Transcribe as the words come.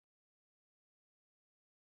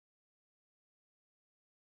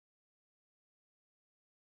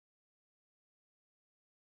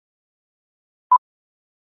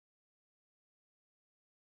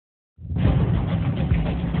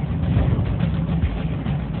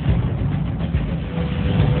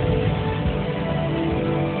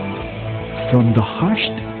From the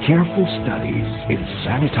hushed, careful studies in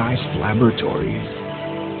sanitized laboratories,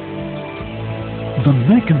 the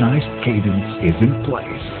mechanized cadence is in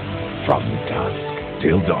place from dusk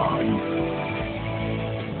till dawn.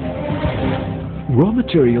 Raw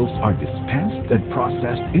materials are dispensed and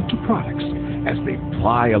processed into products as they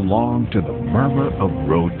ply along to the murmur of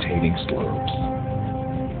rotating slopes,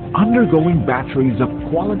 undergoing batteries of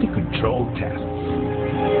quality control tests.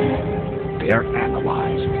 They are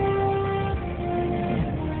analyzed.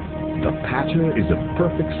 The pattern is a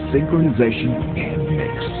perfect synchronization and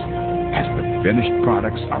mix as the finished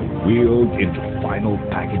products are wheeled into final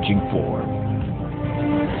packaging form.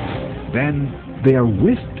 Then they are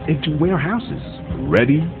whisked into warehouses,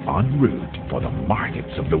 ready en route for the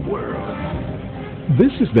markets of the world.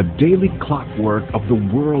 This is the daily clockwork of the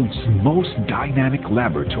world's most dynamic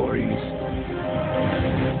laboratories.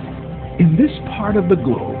 In this part of the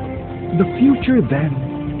globe, the future then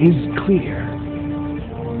is clear.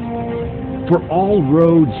 For all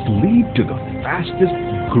roads lead to the fastest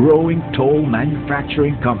growing toll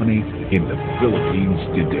manufacturing company in the Philippines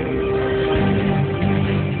today.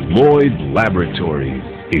 Lloyd Laboratories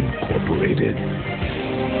Incorporated.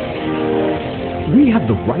 We have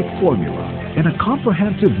the right formula and a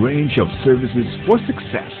comprehensive range of services for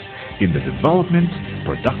success in the development,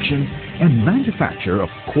 production, and manufacture of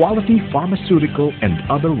quality pharmaceutical and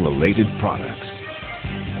other related products.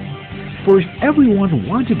 For if everyone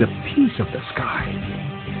wanted a piece of the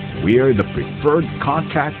sky, we are the preferred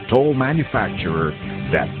contract toll manufacturer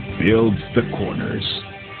that builds the corners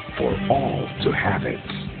for all to have it.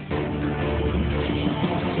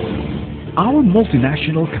 Our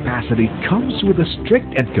multinational capacity comes with a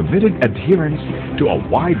strict and committed adherence to a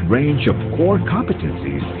wide range of core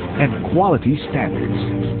competencies and quality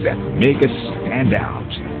standards that make us stand out.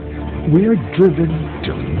 We're driven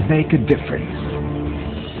to make a difference.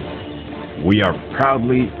 We are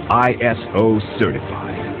proudly ISO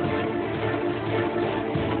certified.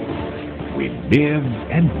 We live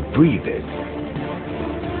and breathe it.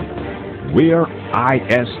 We're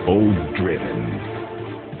ISO driven.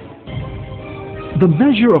 The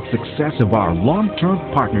measure of success of our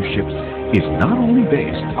long-term partnerships is not only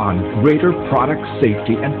based on greater product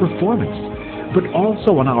safety and performance, but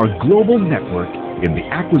also on our global network in the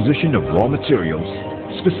acquisition of raw materials,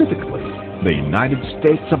 specifically the United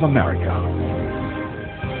States of America,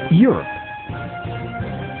 Europe,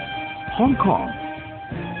 Hong Kong,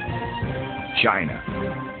 China,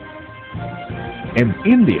 and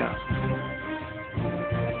India.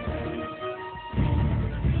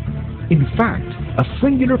 In fact, a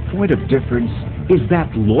singular point of difference is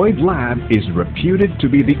that Lloyd Lab is reputed to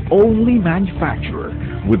be the only manufacturer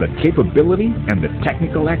with the capability and the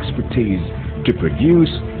technical expertise to produce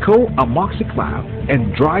co-amoxiclav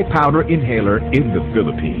and dry powder inhaler in the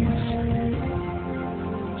Philippines.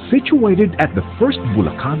 Situated at the first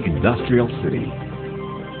Bulacan industrial city,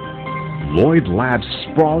 Lloyd Lab's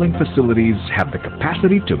sprawling facilities have the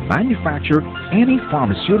capacity to manufacture any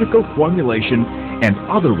pharmaceutical formulation and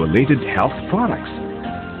other related health products,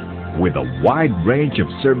 with a wide range of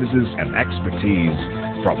services and expertise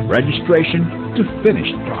from registration to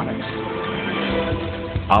finished products.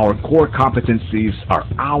 Our core competencies are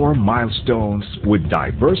our milestones with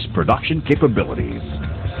diverse production capabilities.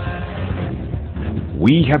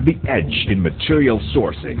 We have the edge in material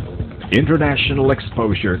sourcing, international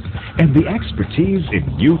exposure, and the expertise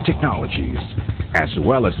in new technologies, as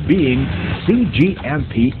well as being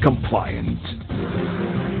CGMP compliant.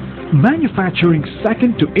 Manufacturing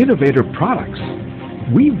second to innovator products,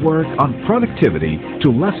 we work on productivity to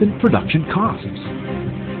lessen production costs.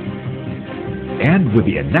 And with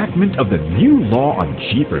the enactment of the new law on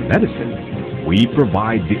cheaper medicine, we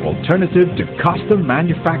provide the alternative to custom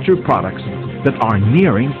manufactured products that are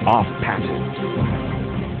nearing off patent.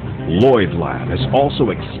 Lloyd Lab has also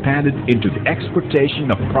expanded into the exportation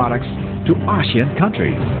of products to ASEAN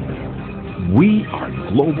countries. We are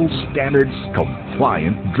global standards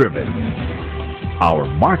compliant driven. Our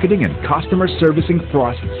marketing and customer servicing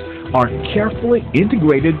processes are carefully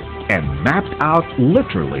integrated and mapped out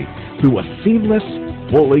literally through a seamless,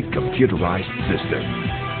 fully computerized system.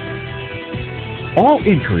 All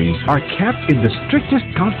inquiries are kept in the strictest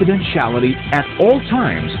confidentiality at all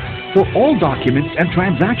times for all documents and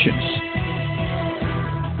transactions.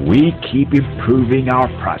 We keep improving our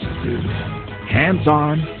processes,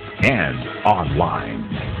 hands-on and online.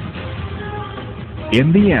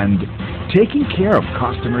 In the end, taking care of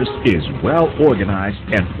customers is well organized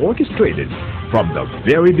and orchestrated from the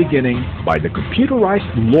very beginning by the computerized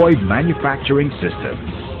Lloyd manufacturing systems.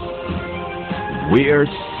 We're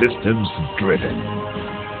systems driven.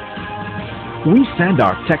 We send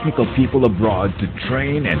our technical people abroad to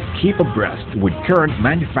train and keep abreast with current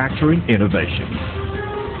manufacturing innovations.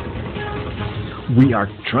 We are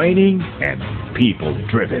training and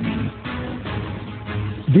people-driven.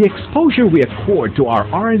 The exposure we accord to our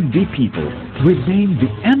R&D people remain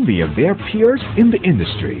the envy of their peers in the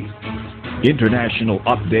industry. International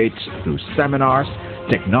updates through seminars,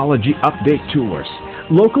 technology update tours,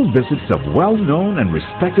 local visits of well-known and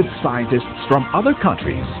respected scientists from other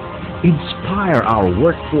countries inspire our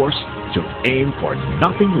workforce to aim for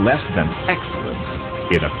nothing less than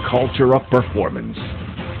excellence in a culture of performance.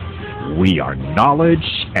 We are knowledge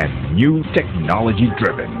and new technology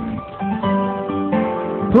driven.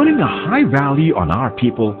 Putting a high value on our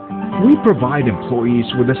people, we provide employees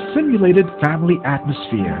with a simulated family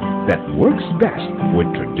atmosphere that works best with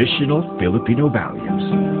traditional Filipino values.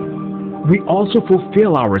 We also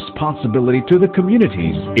fulfill our responsibility to the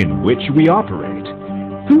communities in which we operate.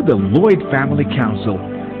 Through the Lloyd Family Council,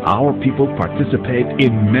 our people participate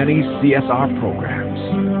in many CSR programs.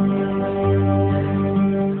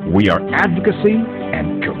 We are advocacy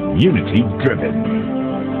and community driven.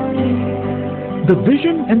 The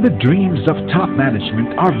vision and the dreams of top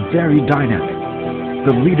management are very dynamic.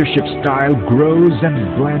 The leadership style grows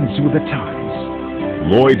and blends with the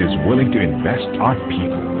times. Lloyd is willing to invest our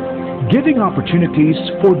people, giving opportunities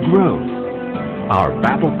for growth. Our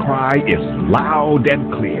battle cry is loud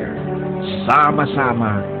and clear.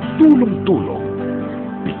 Sama-sama, tulong-tulong.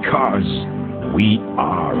 Because we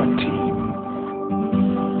are a team.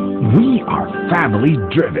 We are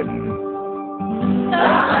family-driven.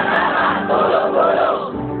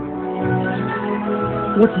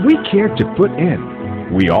 What we care to put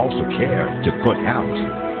in, we also care to put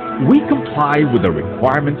out. We comply with the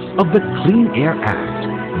requirements of the Clean Air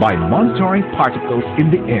Act by monitoring particles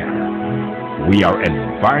in the air. We are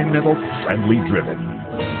environmental friendly driven.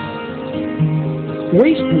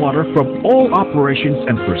 Wastewater from all operations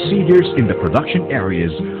and procedures in the production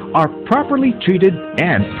areas are properly treated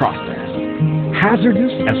and processed.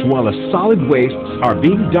 Hazardous as well as solid wastes are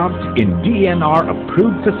being dumped in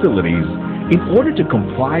DNR-approved facilities in order to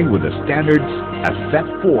comply with the standards as set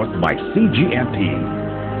forth by CGMP.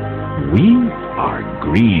 We are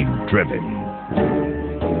green-driven.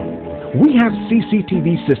 We have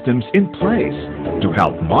CCTV systems in place to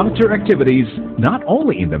help monitor activities not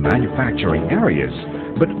only in the manufacturing areas,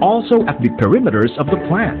 but also at the perimeters of the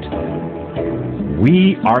plant.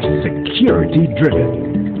 We are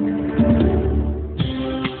security-driven.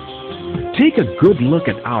 Take a good look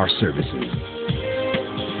at our services.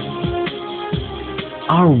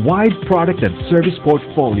 Our wide product and service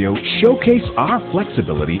portfolio showcase our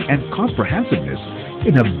flexibility and comprehensiveness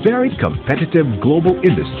in a very competitive global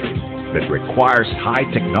industry that requires high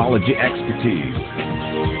technology expertise.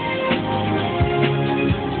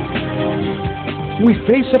 We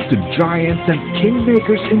face up to giants and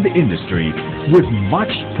kingmakers in the industry with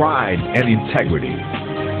much pride and integrity.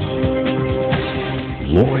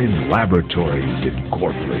 Lloyd Laboratories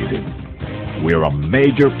Incorporated. We're a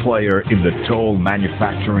major player in the toll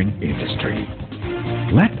manufacturing industry.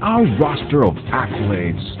 Let our roster of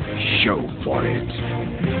accolades show for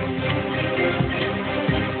it.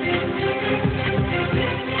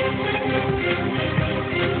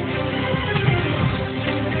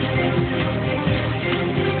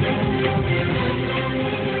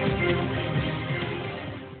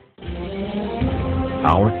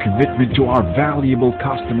 Our commitment to our valuable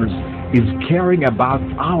customers is caring about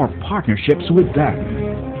our partnerships with them.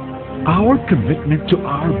 Our commitment to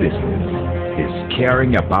our business is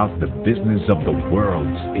caring about the business of the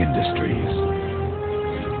world's industries.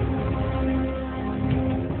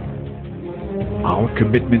 Our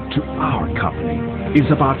commitment to our company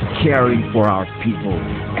is about caring for our people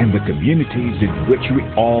and the communities in which we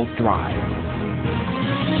all thrive.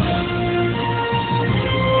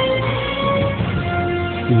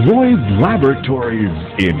 Lloyd Laboratories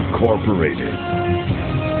Incorporated.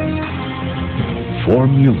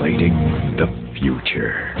 Formulating the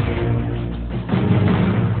future.